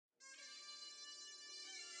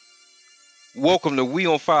Welcome to We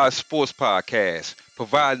on Fire Sports Podcast,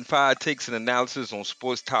 providing fire takes and analysis on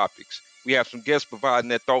sports topics. We have some guests providing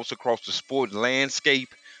their thoughts across the sport landscape.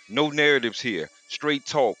 No narratives here, straight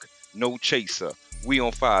talk, no chaser. We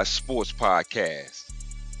on Fire Sports Podcast.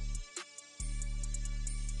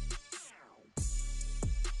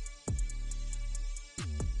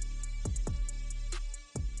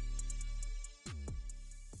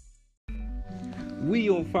 We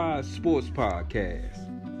on Fire Sports Podcast.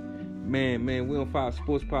 Man, we on Fire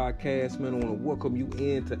Sports Podcast. Man, I want to welcome you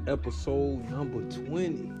into episode number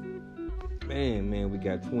 20. Man, we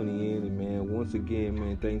got 20 in, and man, once again,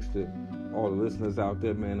 man, thanks to all the listeners out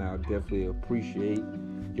there, man, I definitely appreciate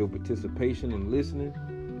your participation and listening.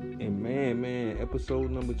 And man,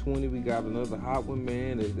 episode number 20, we got another hot one,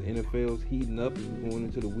 man, as the NFL's heating up as we're going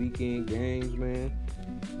into the weekend games, man.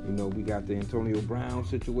 You know, we got the Antonio Brown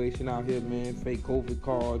situation out here, man. Fake COVID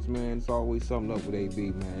cards, man. It's always something up with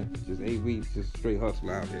AB, man. Just AB, just straight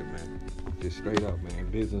hustle out here, man. Just straight up,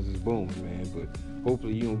 man. Business is booming, man. But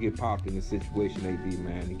hopefully you don't get popped in this situation, AB,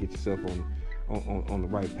 man, and get yourself on the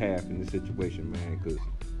right path in this situation, man. Because,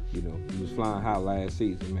 you know, you was flying high last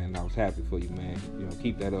season, man. I was happy for you, man. You know,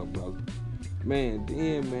 keep that up, brother. Man,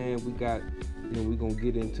 then, man, we got... You know, we're going to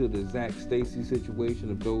get into the Zach Stacy situation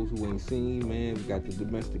of those who ain't seen, man. We got the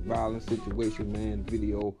domestic violence situation, man.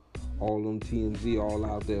 Video all on TMZ, all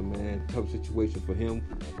out there, man. Tough situation for him.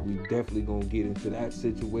 We definitely going to get into that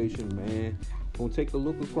situation, man. Going to take a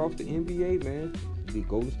look across the NBA, man. The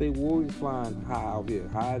Golden State Warriors flying high out here.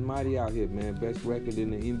 High and mighty out here, man. Best record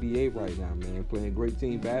in the NBA right now, man. Playing great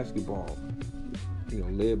team basketball. You know,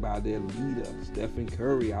 led by their leader, Stephen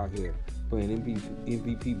Curry out here. Playing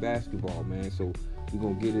MVP basketball, man. So we're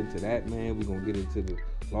going to get into that, man. We're going to get into the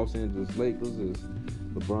Los Angeles Lakers as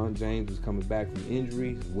LeBron James is coming back from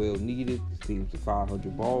injury. Well needed. His team's the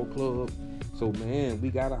 500 ball club. So, man, we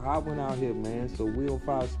got a hot one out here, man. So We on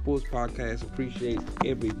Fire Sports Podcast appreciate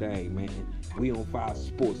everything, man. We on Fire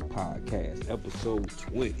Sports Podcast, episode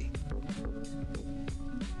 20.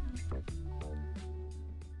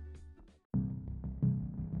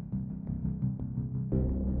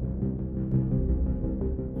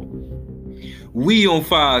 We on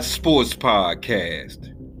Fire Sports Podcast.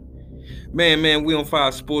 Man, We on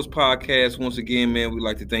Fire Sports Podcast. Once again, man, we'd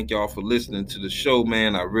like to thank y'all for listening to the show,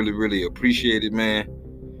 man. I really appreciate it, man.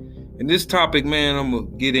 And this topic, man, I'm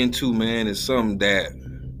going to get into, man, is something that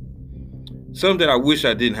I wish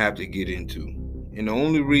I didn't have to get into. And the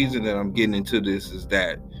only reason that I'm getting into this is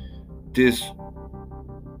that this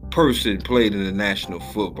person played in the National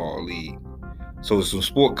Football League. So there's some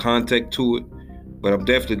sport context to it. But I'm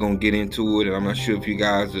definitely going to get into it, and I'm not sure if you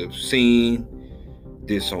guys have seen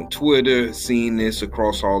this on Twitter, seen this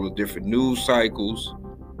across all the different news cycles,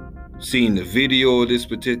 seen the video of this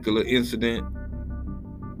particular incident.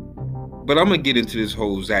 But I'm going to get into this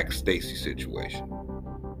whole Zach Stacy situation.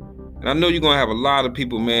 And I know you're going to have a lot of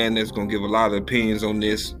people, man, that's going to give a lot of opinions on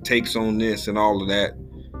this, takes on this, and all of that.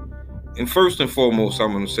 And first and foremost,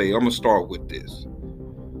 I'm going to start with this.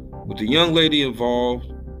 With the young lady involved,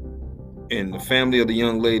 and the family of the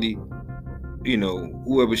young lady, you know,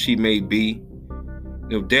 whoever she may be, you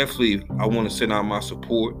know, definitely I want to send out my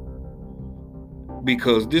support,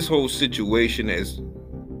 because this whole situation, as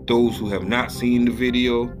those who have not seen the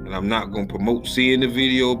video, and I'm not going to promote seeing the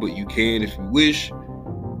video, but you can if you wish,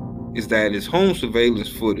 is that it's home surveillance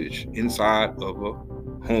footage inside of a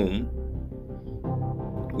home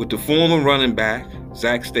with the former running back,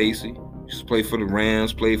 Zach Stacy. Just played for the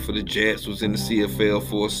Rams, played for the Jets, was in the CFL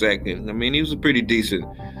for a second. I mean, he was a pretty decent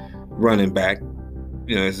running back,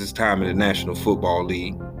 you know, as his time in the National Football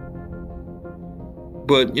League.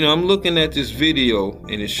 But, you know, I'm looking at this video,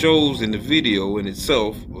 and it shows in the video in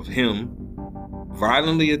itself of him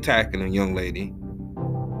violently attacking a young lady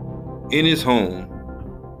in his home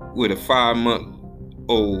with a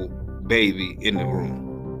 5-month-old baby in the room.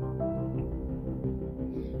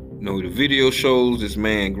 You know, the video shows this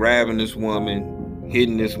man grabbing this woman,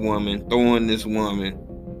 hitting this woman, throwing this woman.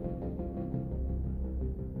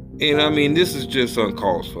 And I mean, this is just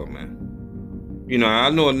uncalled for, man. You know,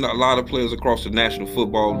 I know a lot of players across the National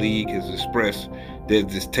Football League has expressed their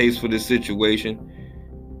distaste for this situation.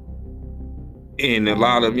 And a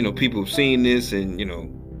lot of, you know, people have seen this and, you know,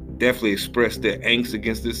 definitely expressed their angst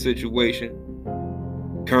against this situation.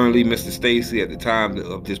 Currently, Mr. Stacy, at the time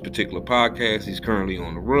of this particular podcast, he's currently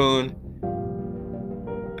on the run.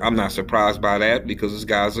 I'm not surprised by that, because this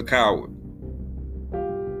guy's a coward.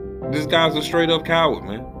 This guy's a straight up coward,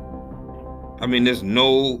 man. I mean, there's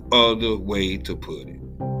no other way to put it.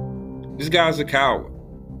 This guy's a coward.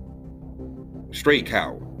 Straight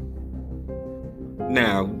coward.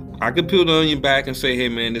 Now, I could peel the onion back and say, hey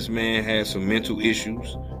man, this man has some mental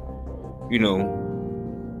issues.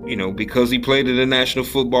 Because he played in the National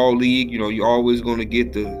Football League, you're always going to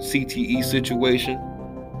get the CTE situation,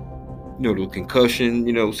 the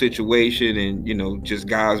concussion, situation, and, just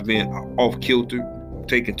guys being off kilter,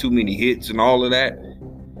 taking too many hits and all of that.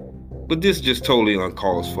 But this is just totally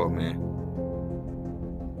uncalled for, man.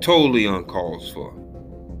 Totally uncalled for.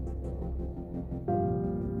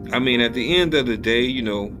 I mean, at the end of the day,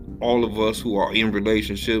 all of us who are in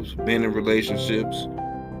relationships, been in relationships,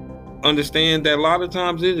 understand that a lot of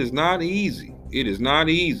times it is not easy. It is not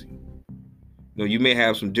easy. You may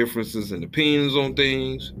have some differences in opinions on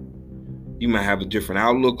things. You might have a different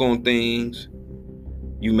outlook on things.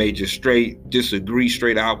 You may just straight disagree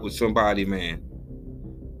straight out with somebody, man.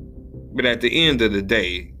 But at the end of the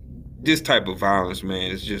day, this type of violence,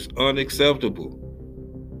 man, is just unacceptable.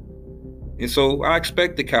 And so I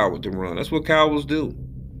expect the coward to run. That's what cowards do.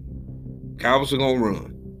 Cowards are going to run.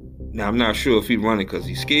 Now, I'm not sure if he's running because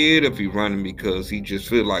he's scared, if he's running because he just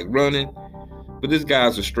feels like running. But this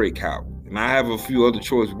guy's a straight coward. And I have a few other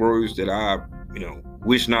choice words that I,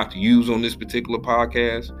 wish not to use on this particular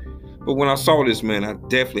podcast. But when I saw this, man, I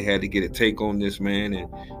definitely had to get a take on this, man. And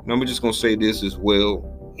I'm just going to say this as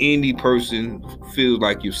well. Any person feels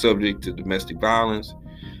like you're subject to domestic violence,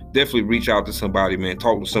 definitely reach out to somebody, man.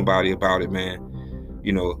 Talk to somebody about it, man.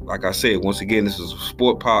 Like I said, once again, this is a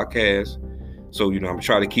sport podcast. So, I'm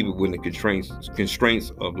trying to keep it within the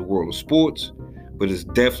constraints of the world of sports. But it's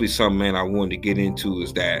definitely something, man, I wanted to get into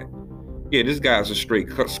is that, yeah, this guy's a straight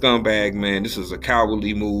scumbag, man. This is a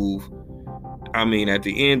cowardly move. I mean, at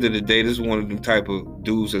the end of the day, this is one of them type of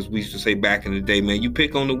dudes, as we used to say back in the day, man, you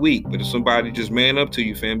pick on the weak. But if somebody just man up to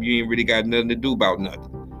you, fam, you ain't really got nothing to do about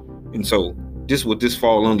nothing. And so this is what this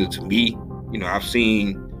fall under to me. I've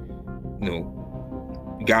seen,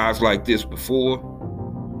 guys like this before,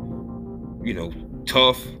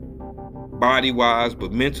 tough body-wise,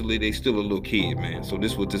 but mentally they still a little kid, man. So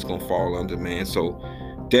this is what this gonna fall under, man. So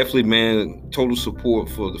definitely, man, total support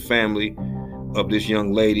for the family of this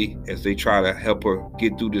young lady as they try to help her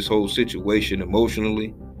get through this whole situation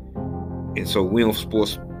emotionally. And so we on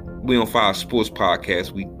Fire Sports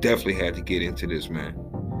Podcast, we definitely had to get into this, man.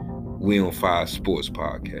 We on Fire Sports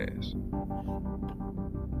Podcast.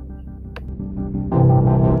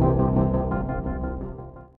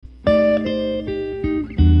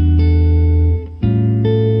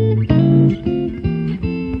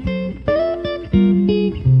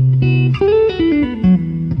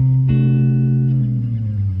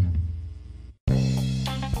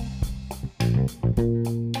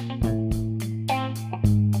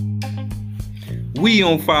 We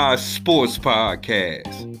on Fire Sports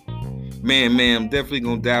Podcast. Man, I'm definitely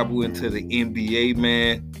going to dabble into the NBA,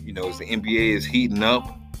 man. As the NBA is heating up.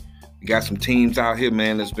 We got some teams out here,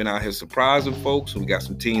 man, that's been out here surprising folks. And we got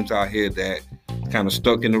some teams out here that kind of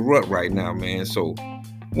stuck in the rut right now, man. So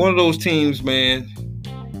one of those teams, man,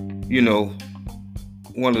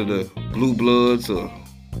 one of the blue bloods or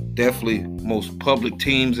definitely most public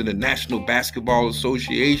teams in the National Basketball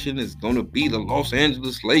Association is going to be the Los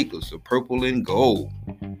Angeles Lakers, the purple and gold.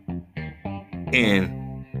 And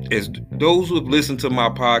as those who have listened to my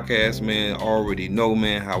podcast, man, already know,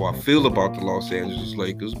 man, how I feel about the Los Angeles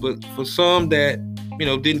Lakers. But for some that,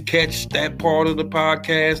 didn't catch that part of the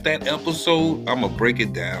podcast, that episode, I'm going to break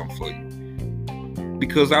it down for you.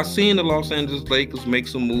 Because I've seen the Los Angeles Lakers make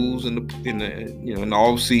some moves in the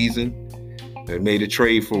off season. They made a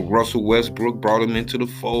trade for Russell Westbrook, brought him into the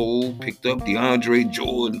fold, picked up DeAndre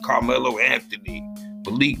Jordan, Carmelo Anthony,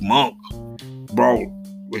 Malik Monk, brought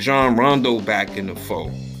Rajon Rondo back in the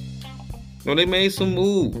fold. They made some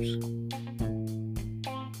moves.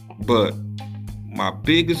 But my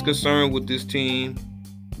biggest concern with this team,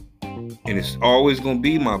 and it's always going to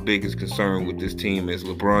be my biggest concern with this team as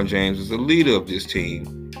LeBron James is the leader of this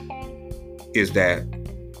team, is that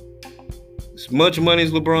as much money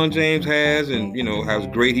as LeBron James has and, how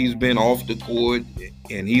great he's been off the court,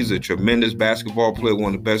 and he's a tremendous basketball player,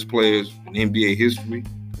 one of the best players in NBA history.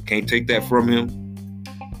 Can't take that from him.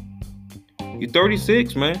 You're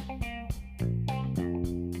 36, man.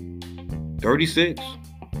 36.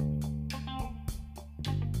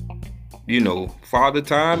 Father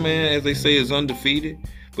Time, man, as they say, is undefeated.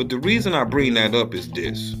 But the reason I bring that up is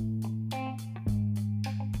this.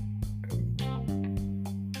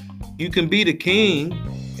 You can be the king,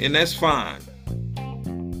 and that's fine.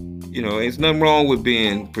 There's nothing wrong with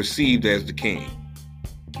being perceived as the king.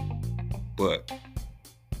 But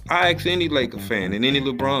I ask any Laker fan and any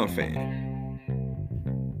LeBron fan,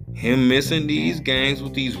 him missing these games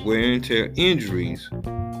with these wear and tear injuries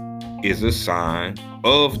is a sign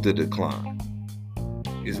of the decline.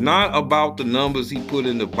 It's not about the numbers he put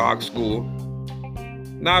in the box score.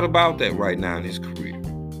 Not about that right now in his career.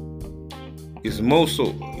 It's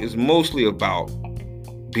mostly about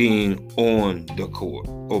being on the court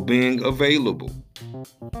or being available.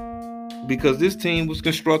 Because this team was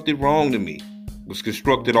constructed wrong to me. Was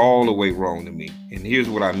constructed all the way wrong to me. And here's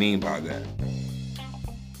what I mean by that.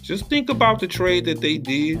 Just think about the trade that they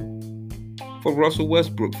did for Russell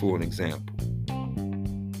Westbrook, for an example.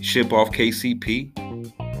 Ship off KCP.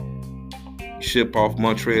 Ship off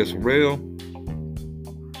Montrezl Harrell.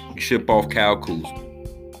 Ship off Kyle Kuzma.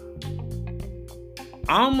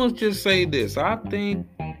 I'm going to just say this. I think,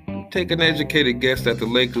 take an educated guess, that the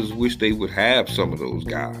Lakers wish they would have some of those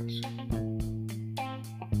guys.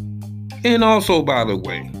 And also, by the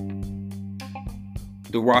way,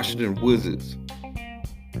 the Washington Wizards,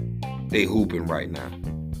 they hooping right now.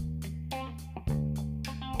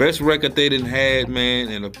 Best record they done had, man,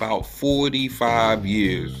 in about 45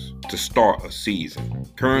 years to start a season.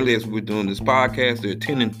 Currently, as we're doing this podcast, they're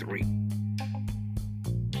 10-3.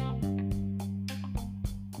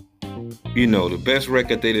 You know, the best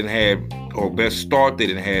record they done had, or best start they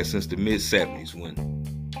done had since the mid-70s, when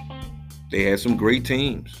they had some great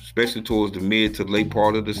teams, especially towards the mid to late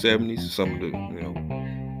part of the 70s. Some of the,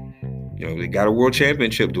 they got a world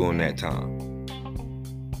championship during that time.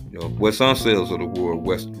 Wes Unseld of the world,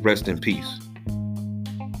 rest in peace.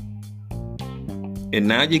 And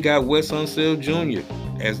now you got Wes Unseld Jr.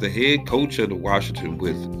 as the head coach of the Washington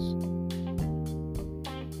Wizards.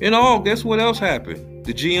 And guess what else happened?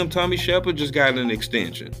 The GM Tommy Shepard just got an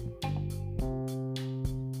extension,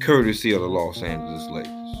 courtesy of the Los Angeles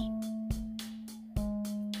Lakers.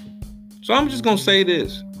 So I'm just going to say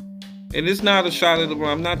this, and it's not a shot at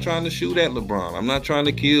LeBron. I'm not trying to shoot at LeBron. I'm not trying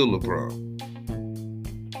to kill LeBron.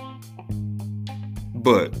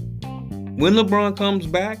 But when LeBron comes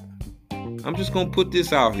back, I'm just going to put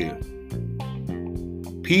this out here.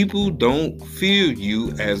 People don't fear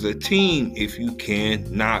you as a team if you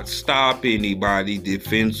cannot stop anybody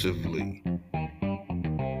defensively.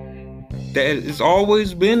 That has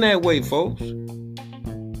always been that way, folks.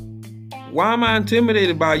 Why am I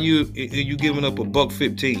intimidated by you giving up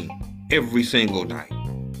 $115 every single night?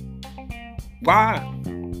 Why?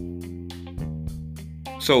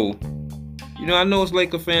 So, I know it's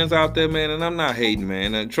Laker fans out there, man, and I'm not hating,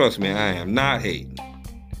 man. And trust me, I am not hating.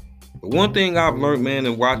 But one thing I've learned, man,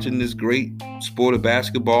 in watching this great sport of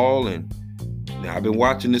basketball, and I've been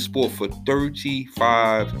watching this sport for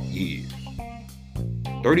 35 years.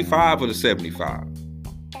 35 of the 75.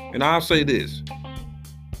 And I'll say this.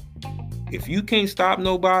 If you can't stop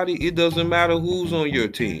nobody, it doesn't matter who's on your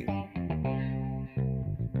team.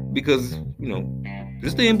 Because,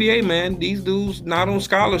 this is the NBA, man. These dudes not on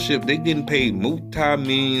scholarship. They getting paid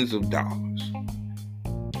multi-millions of dollars.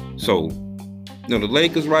 So, the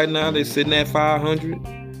Lakers right now, they're sitting at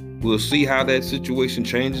 500. We'll see how that situation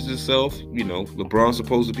changes itself. LeBron's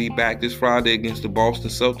supposed to be back this Friday against the Boston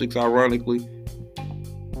Celtics, ironically,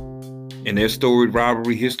 in their storied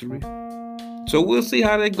rivalry history. So we'll see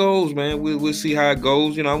how that goes, man. We'll see how it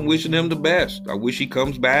goes. I'm wishing him the best. I wish he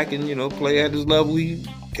comes back and, play at his level. He's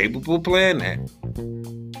capable of playing at.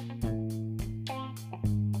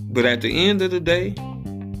 But at the end of the day,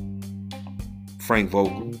 Frank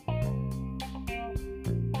Vogel,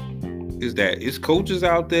 is that it's coaches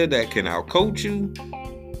out there that can outcoach you,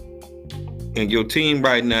 and your team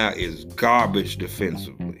right now is garbage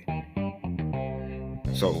defensively.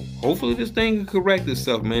 So hopefully this thing can correct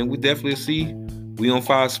itself, man. We definitely see. We on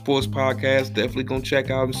Fire Sports Podcast. Definitely gonna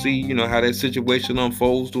check out and see, how that situation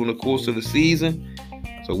unfolds during the course of the season.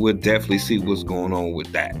 So we'll definitely see what's going on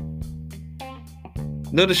with that.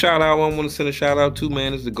 Another shout out I want to send a shout out to,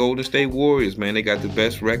 man, is the Golden State Warriors, man. They got the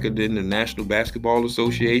best record in the National Basketball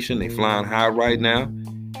Association. They flying high right now.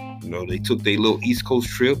 They took their little East Coast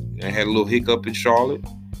trip and had a little hiccup in Charlotte.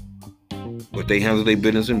 But they handled their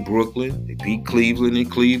business in Brooklyn. They beat Cleveland in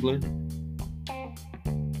Cleveland.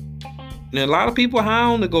 Now, a lot of people high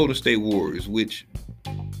on the Golden State Warriors, which,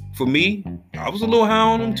 for me, I was a little high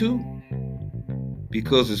on them too.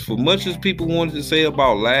 Because as for much as people wanted to say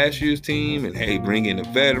about last year's team, and hey, bring in a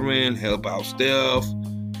veteran, help out Steph,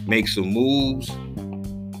 make some moves,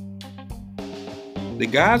 the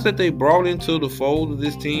guys that they brought into the fold of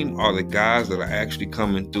this team are the guys that are actually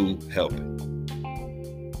coming through helping.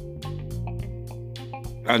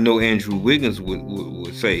 I know Andrew Wiggins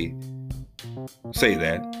would say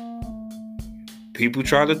that. People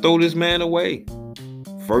try to throw this man away.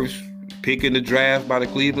 First pick in the draft by the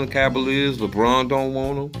Cleveland Cavaliers. LeBron don't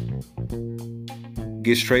want him.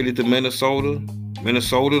 Gets traded to Minnesota.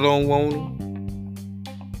 Minnesota don't want him.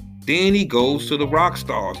 Then he goes to the rock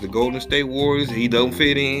stars, the Golden State Warriors. He don't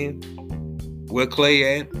fit in. Where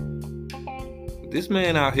Clay at? But this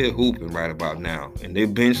man out here hooping right about now. And their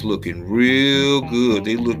bench looking real good.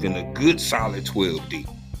 They looking a good solid 12 deep.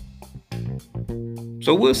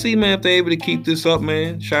 So we'll see, man, if they're able to keep this up,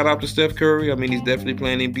 man. Shout out to Steph Curry. I mean, he's definitely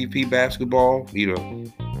playing MVP basketball. You know,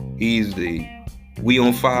 he's the We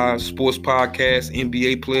on Fire Sports Podcast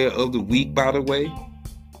NBA Player of the Week, by the way.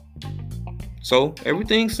 So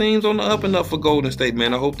everything seems on the up and up for Golden State,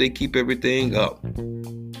 man. I hope they keep everything up.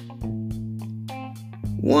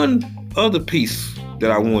 One other piece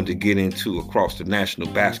that I wanted to get into across the National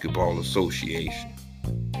Basketball Association.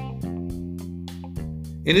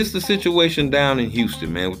 And it's the situation down in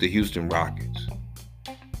Houston, man, with the Houston Rockets.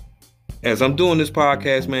 As I'm doing this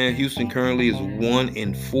podcast, man, Houston currently is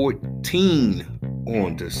 1-14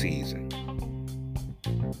 on the season.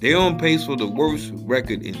 They're on pace for the worst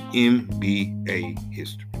record in NBA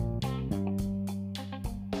history.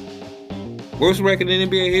 Worst record in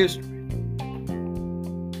NBA history.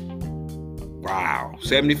 Wow,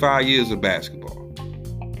 75 years of basketball.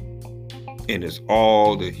 And it's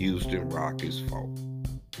all the Houston Rockets' fault.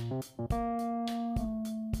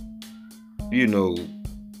 You know,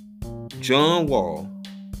 John Wall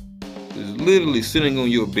is literally sitting on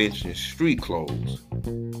your bench in street clothes.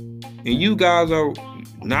 And you guys are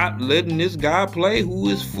not letting this guy play who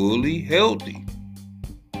is fully healthy.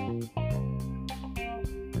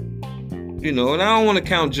 You know, and I don't want to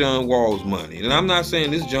count John Wall's money. And I'm not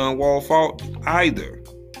saying this John Wall fault either.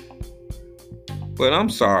 But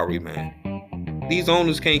I'm sorry, man. These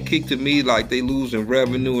owners can't kick to me like they losing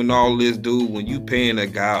revenue and all this, dude, when you paying a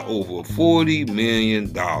guy over $40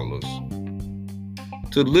 million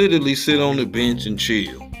to literally sit on the bench and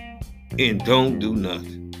chill and don't do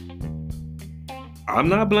nothing. I'm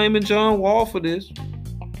not blaming John Wall for this.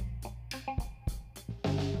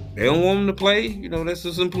 They don't want him to play. You know, that's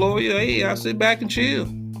his employer. Hey, I sit back and chill.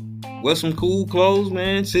 Wear some cool clothes,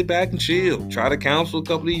 man. Sit back and chill. Try to counsel a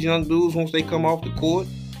couple of these young dudes once they come off the court.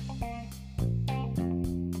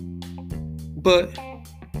 But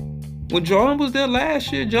when John was there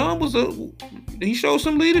last year, he showed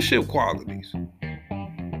some leadership qualities. You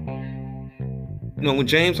know, when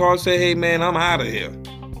James Harden said, hey, man, I'm out of here,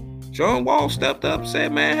 John Wall stepped up and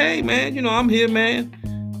said, man, hey, man, you know, I'm here, man.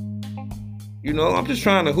 You know, I'm just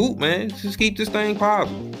trying to hoop, man. Just keep this thing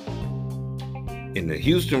positive. And the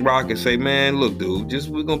Houston Rockets say, man, look, dude,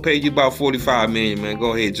 we're going to pay you about $45 million, man.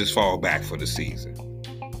 Go ahead, just fall back for the season.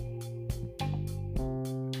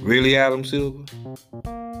 Really, Adam Silver?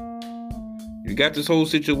 You got this whole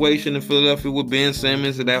situation in Philadelphia with Ben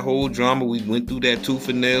Simmons and that whole drama. We went through that tooth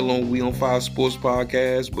and nail on We on Fire Sports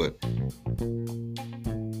Podcast, but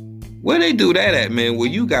where they do that at, man, where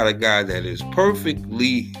you got a guy that is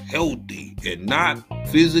perfectly healthy and not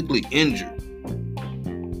physically injured.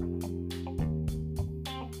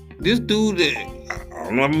 This dude, I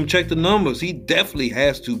don't know, I'm going to check the numbers. He definitely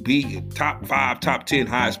has to be a top 5, top 10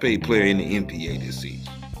 highest paid player in the NBA this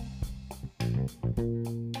season.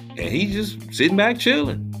 And he's just sitting back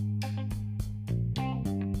chilling.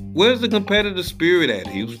 Where's the competitive spirit at,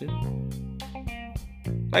 Houston?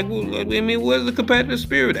 Like, I mean, where's the competitive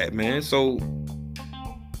spirit at, man? So,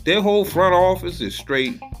 their whole front office is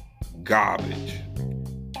straight garbage.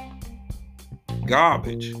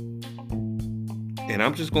 Garbage. And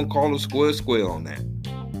I'm just going to call it square on that.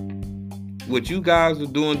 What you guys are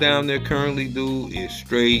doing down there currently, dude, is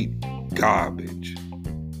straight garbage.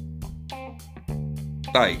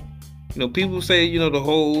 Like, you know, people say, you know, the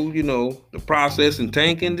whole, you know, the process and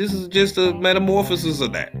tanking, this is just a metamorphosis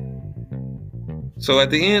of that. So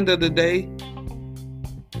at the end of the day,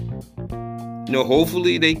 you know,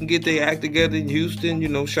 hopefully they can get their act together in Houston. You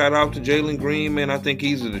know, shout out to Jalen Green, man. I think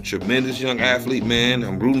he's a tremendous young athlete, man.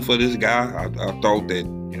 I'm rooting for this guy. I thought that,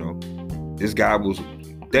 you know, this guy was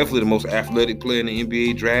definitely the most athletic player in the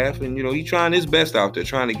NBA draft. And, you know, he's trying his best out there,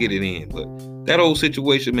 trying to get it in. But that whole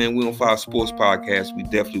situation, man, We on Fire Sports Podcast, we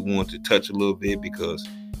definitely want to touch a little bit because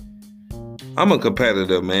I'm a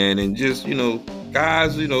competitor, man. And just, you know,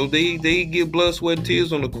 guys, you know, they get blood, sweat, and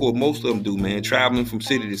tears on the court. Most of them do, man. Traveling from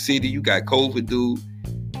city to city. You got COVID, dude.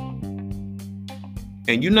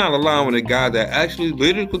 And you're not allowing a guy that actually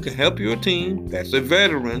literally can help your team, that's a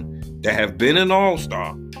veteran, that have been an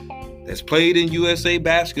all-star, that's played in USA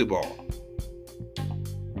basketball,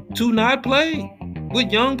 to not play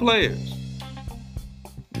with young players.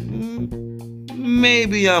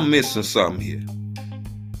 Maybe I'm missing something here.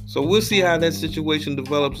 So we'll see how that situation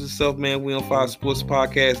develops itself, man. We on Fire Sports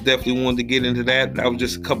Podcast definitely wanted to get into that. That was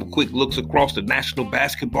just a couple quick looks across the National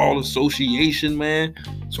Basketball Association, man.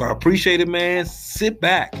 So I appreciate it, man. Sit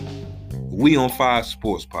back, We on Fire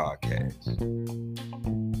Sports Podcast.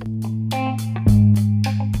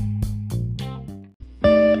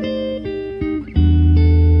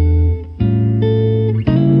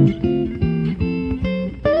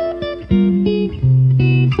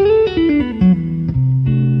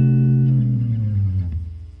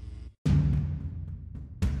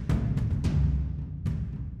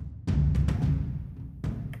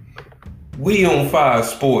 We on Fire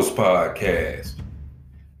Sports Podcast.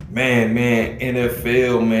 Man,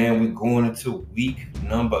 NFL, man, we going into week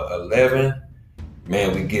number 11.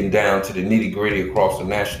 Man, we getting down to the nitty gritty across the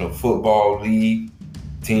National Football League.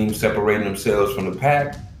 Teams separating themselves from the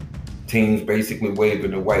pack. Teams basically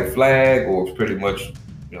waving the white flag, or it's pretty much,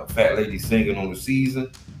 fat lady singing on the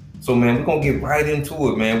season. So, man, we're going to get right into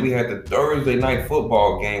it, man. We had the Thursday night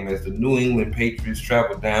football game as the New England Patriots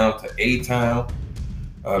traveled down to A-Town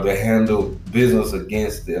to handle business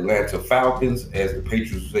against the Atlanta Falcons, as the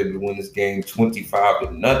Patriots was able to win this game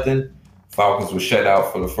 25-0. Falcons were shut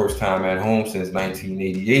out for the first time at home since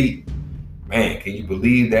 1988. Man, can you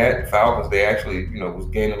believe that? Falcons, they actually, was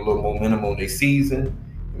gaining a little momentum on their season,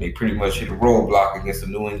 and they pretty much hit a roadblock against the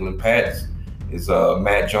New England Pats. As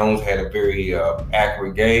Matt Jones had a very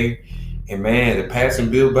accurate game. And, man, the Pats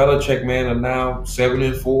and Bill Belichick, man, are now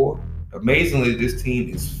 7-4. Amazingly, this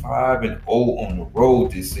team is 5-0 on the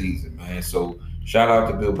road this season, man. So shout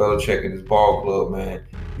out to Bill Belichick and his ball club, man.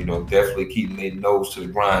 Definitely keeping their nose to the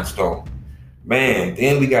grindstone. Man,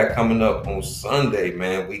 then we got coming up on Sunday,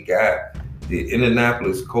 man, we got the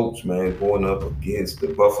Indianapolis Colts, man, going up against the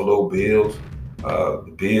Buffalo Bills.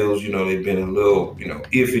 The Bills, they've been a little,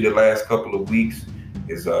 iffy the last couple of weeks,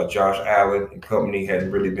 as Josh Allen and company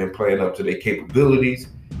hadn't really been playing up to their capabilities.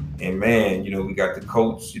 And, man, we got the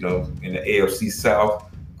Colts, in the AFC South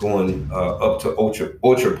going up to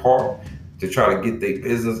Orchard Park to try to get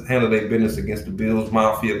handle their business against the Bills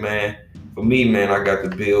Mafia, man. For me, man, I got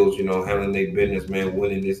the Bills, handling their business, man,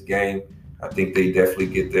 winning this game. I think they definitely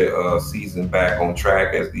get their season back on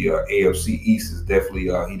track, as the AFC East is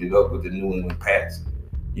definitely heated up with the New England Pats,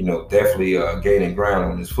 definitely gaining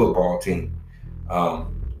ground on this football team.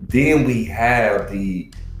 Then we have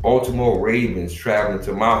the Baltimore Ravens traveling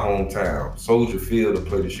to my hometown, Soldier Field, to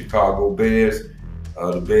play the Chicago Bears.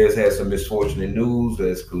 The Bears had some misfortunate news,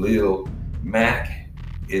 as Khalil Mack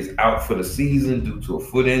is out for the season due to a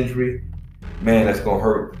foot injury. Man, that's going to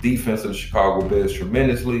hurt the defense of the Chicago Bears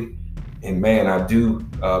tremendously. And, man, I do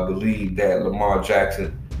believe that Lamar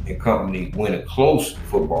Jackson and company win a close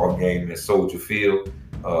football game at Soldier Field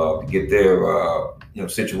to get their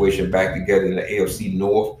situation back together in the AFC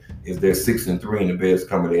North. Is they're 6-3 and the Bears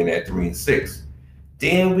coming in at 3-6.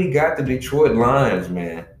 Then we got the Detroit Lions,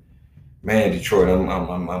 man. Man, Detroit,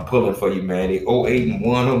 I'm pulling for you, man. They 0-8-1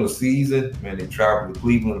 on the season. Man, they traveled to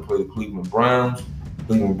Cleveland to play the Cleveland Browns.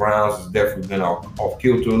 Cleveland Browns has definitely been off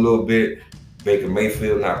kilter a little bit. Baker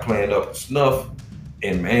Mayfield not playing up to snuff.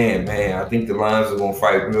 And, man, I think the Lions are going to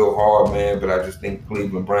fight real hard, man. But I just think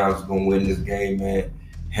Cleveland Browns are going to win this game, man.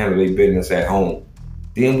 Handle their business at home.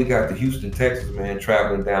 Then we got the Houston Texans, man,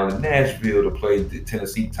 traveling down to Nashville to play the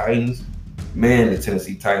Tennessee Titans. Man, the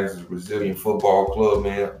Tennessee Titans is a resilient football club,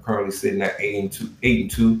 man. Currently sitting at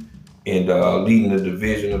 8-2 and leading the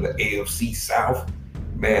division of the AFC South.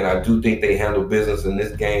 Man, I do think they handle business in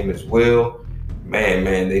this game as well. Man,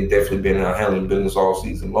 they've definitely been handling business all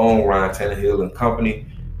season long. Ryan Tannehill and company,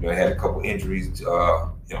 had a couple injuries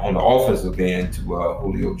on the offensive end to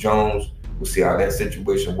Julio Jones. We'll see how that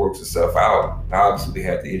situation works itself out. Obviously, they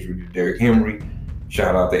had the injury to Derrick Henry.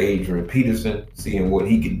 Shout out to Adrian Peterson, seeing what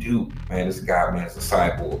he can do. Man, this guy, man, is a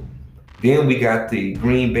cyborg. Then we got the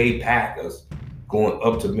Green Bay Packers going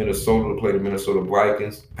up to Minnesota to play the Minnesota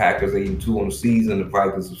Vikings. Packers 8-2 on the season. The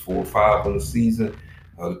Vikings is 4-5 on the season.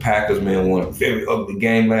 The Packers, man, won a very ugly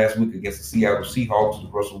game last week against the Seattle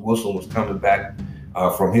Seahawks. Russell Wilson was coming back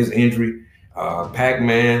from his injury.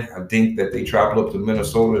 Pac-Man, I think that they travel up to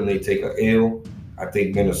Minnesota and they take an L. I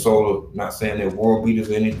think Minnesota, not saying they're world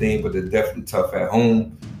beaters or anything, but they're definitely tough at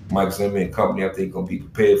home. Mike Zimmer and company, I think, going to be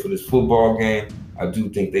prepared for this football game. I do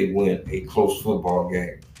think they win a close football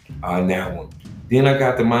game in that one. Then I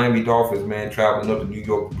got the Miami Dolphins, man, traveling up to New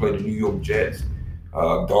York to play the New York Jets.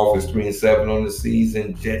 Dolphins 3-7 on the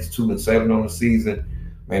season, Jets 2-7 on the season.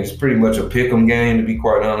 Man, it's pretty much a pick'em game, to be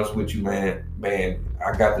quite honest with you, man. Man,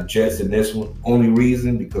 I got the Jets in this one. Only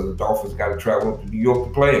reason, because the Dolphins got to travel up to New York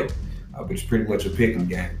to play them. But it's pretty much a pick'em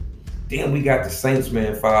game. Then we got the Saints,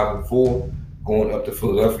 man, 5-4, going up to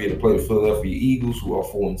Philadelphia to play the Philadelphia Eagles, who are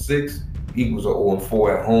 4-6. Eagles are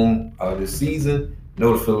 0-4 at home this season.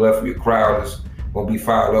 Know the Philadelphia crowd is going to be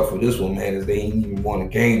fired up for this one, man, as they ain't even won a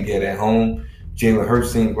game yet at home. Jalen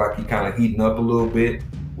Hurts seems like he kind of heating up a little bit.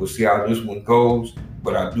 We'll see how this one goes.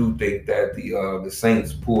 But I do think that the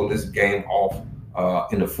Saints pull this game off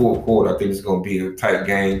in the fourth quarter. I think it's going to be a tight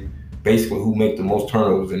game. Basically, who make the most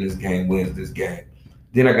turnovers in this game wins this game.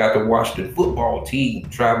 Then I got the Washington football team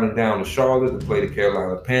traveling down to Charlotte to play the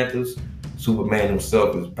Carolina Panthers. Superman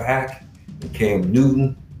himself is back. And Cam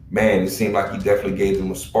Newton, man, it seemed like he definitely gave them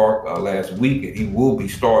a spark last week, and he will be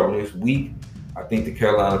starting this week. I think the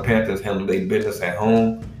Carolina Panthers handle their business at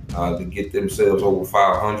home to get themselves over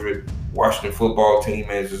 500. Washington football team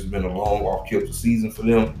has just been a long off-kilter season for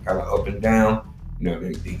them, kind of up and down. You know,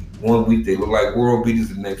 they 1 week they look like world beaters,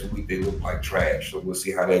 the next week they look like trash. So we'll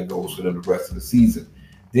see how that goes for them the rest of the season.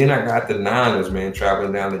 Then I got the Niners, man,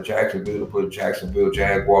 traveling down to Jacksonville to play the Jacksonville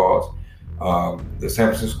Jaguars. The San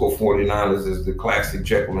Francisco 49ers is the classic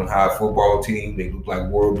Jekyll and Hyde football team. They look like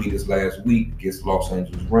world beaters last week against Los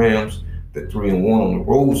Angeles Rams. They're 3-1 on the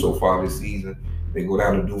road so far this season. They go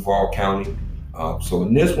down to Duval County. So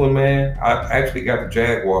in this one, man, I actually got the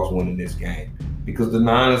Jaguars winning this game because the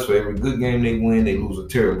Niners, for every good game they win, they lose a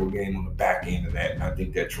terrible game on the back end of that. And I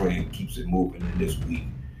think that trend keeps it moving in this week.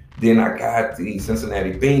 Then I got the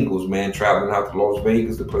Cincinnati Bengals, man, traveling out to Las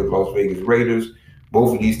Vegas to play the Las Vegas Raiders.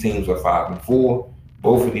 Both of these teams are 5-4.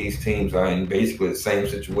 Both of these teams are in basically the same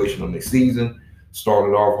situation on their season.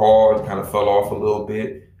 Started off hard, kind of fell off a little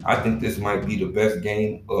bit. I think this might be the best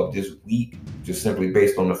game of this week, just simply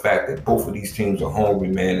based on the fact that both of these teams are hungry,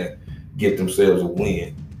 man, to get themselves a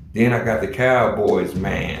win. Then I got the Cowboys,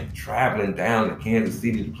 man, traveling down to Kansas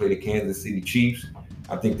City to play the Kansas City Chiefs.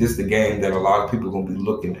 I think this is the game that a lot of people are going to be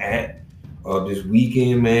looking at this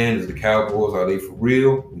weekend, man. Is the Cowboys, are they for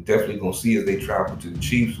real? We definitely going to see as they travel to the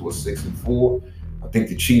Chiefs, who are 6-4. I think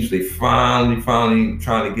the Chiefs, they finally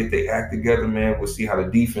trying to get their act together, man. We'll see how the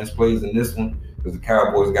defense plays in this one because the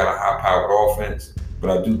Cowboys got a high-powered offense. But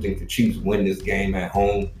I do think the Chiefs win this game at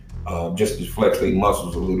home just to flex their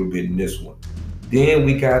muscles a little bit in this one. Then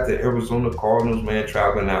we got the Arizona Cardinals, man,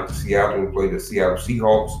 traveling out to Seattle to play the Seattle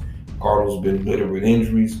Seahawks. Cardinals been littered with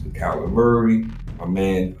injuries. The Kyler Murray, my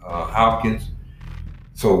man Hopkins.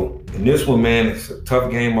 So in this one, man, it's a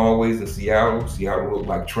tough game always in Seattle. Seattle looked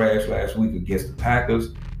like trash last week against the Packers.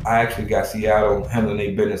 I actually got Seattle handling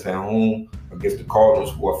their business at home against the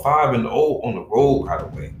Cardinals, who are 5-0 on the road, by the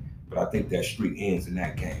way. But I think that streak ends in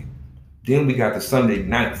that game. Then we got the Sunday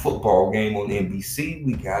night football game on NBC.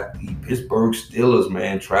 We got the Pittsburgh Steelers,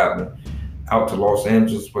 man, traveling out to Los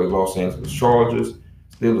Angeles to play Los Angeles Chargers.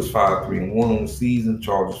 Steelers 5-3-1 on the season.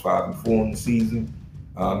 Chargers 5-4 on the season.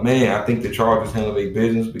 Man, I think the Chargers handle their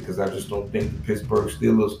business because I just don't think the Pittsburgh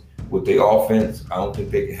Steelers, with their offense, I don't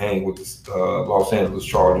think they can hang with the Los Angeles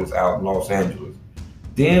Chargers out in Los Angeles.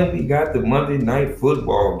 Then we got the Monday night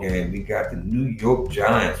football game. We got the New York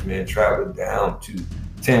Giants, man, traveling down to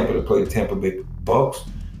Tampa to play the Tampa Bay Bucks.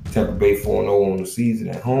 Tampa Bay 4-0 on the season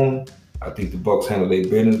at home. I think the Bucks handle their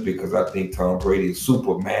business because I think Tom Brady is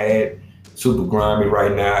super mad, super grimy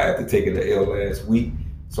right now after taking the L last week.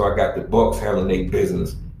 So I got the Bucks handling their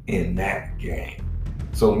business in that game.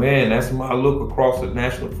 So, man, that's my look across the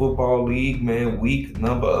National Football League, man. Week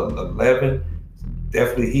number 11.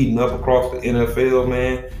 Definitely heating up across the NFL,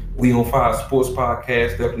 man. We on Fire Sports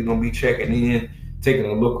Podcast. Definitely going to be checking in, taking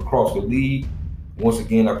a look across the league. Once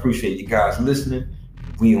again, I appreciate you guys listening.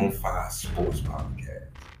 We on Fire Sports Podcast.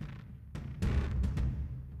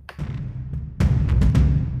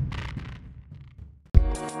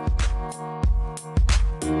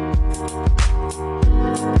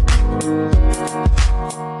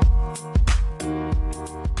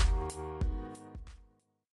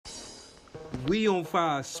 We on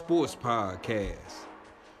Fire Sports Podcast.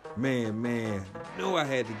 Man, know I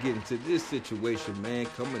had to get into this situation, man,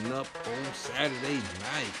 coming up on Saturday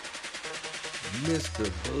night. Mr.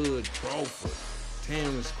 Bud Crawford,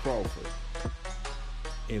 Terrence Crawford,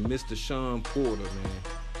 and Mr. Shawn Porter,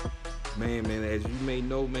 man. Man, as you may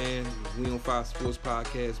know, man, we on Fire Sports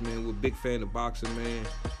Podcast, man, we're a big fan of boxing, man.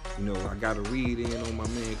 You know, I got to read in on my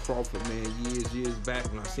man Crawford, man, years back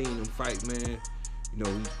when I seen him fight, man. You know,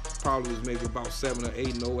 he probably was maybe about 7 or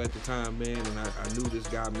 8-0 at the time, man, and I knew this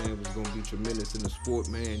guy, man, was going to be tremendous in the sport,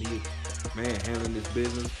 man. He, man, handling this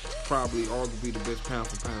business, probably arguably the best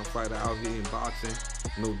pound-for-pound fighter out here in boxing.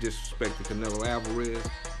 No disrespect to Canelo Alvarez.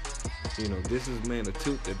 You know, this is, man, a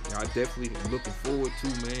tilt that I definitely am looking forward to,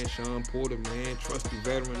 man. Shawn Porter, man, trusty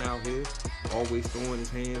veteran out here, always throwing his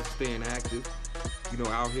hands, staying active. You know,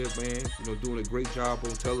 out here, man, you know, doing a great job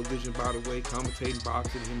on television, by the way, commentating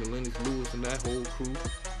boxing, him and Lennox Lewis and that whole crew.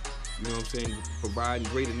 You know what I'm saying? Providing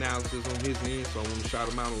great analysis on his end, so I want to shout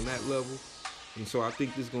him out on that level. And so I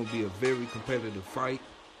think this is going to be a very competitive fight.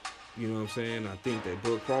 You know what I'm saying? I think that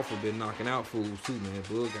Bud Crawford been knocking out fools too, man.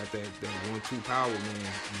 Bud got that 1-2 power, man,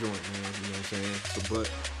 joint, man. You know what I'm saying? So,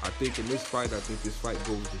 but I think in this fight, this fight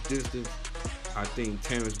goes the distance. I think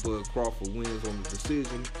Terrence Bud Crawford wins on the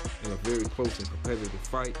decision in a very close and competitive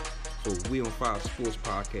fight. So We on Fire Sports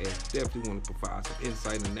Podcast definitely want to provide some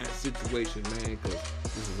insight in that situation, man, because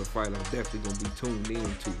this is a fight I'm definitely going to be tuned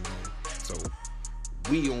into, man. So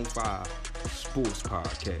We on Fire Sports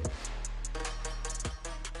Podcast.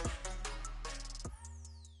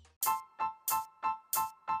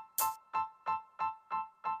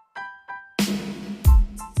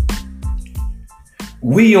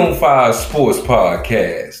 We on Fire Sports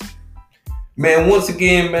Podcast. Man, once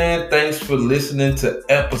again, man, thanks for listening to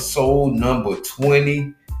episode number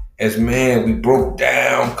 20. As, man, we broke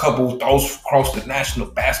down a couple thoughts across the National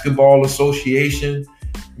Basketball Association.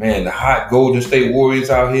 Man, the hot Golden State Warriors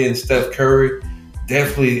out here and Steph Curry.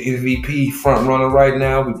 Definitely MVP front runner right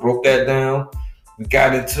now. We broke that down. We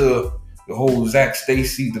got into the whole Zach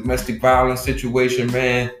Stacy domestic violence situation,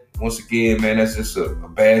 man. Once again, man, that's just a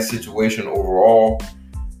bad situation overall.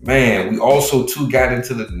 Man, we also, too, got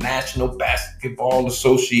into the National Basketball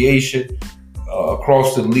Association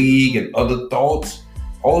across the league and other thoughts.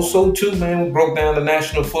 Also, too, man, we broke down the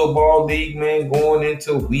National Football League, man, going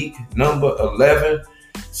into week number 11.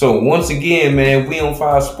 So, once again, man, We on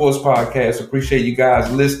Fire Sports Podcast. Appreciate you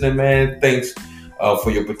guys listening, man. Thanks for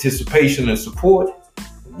your participation and support.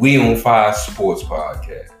 We on Fire Sports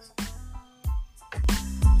Podcast.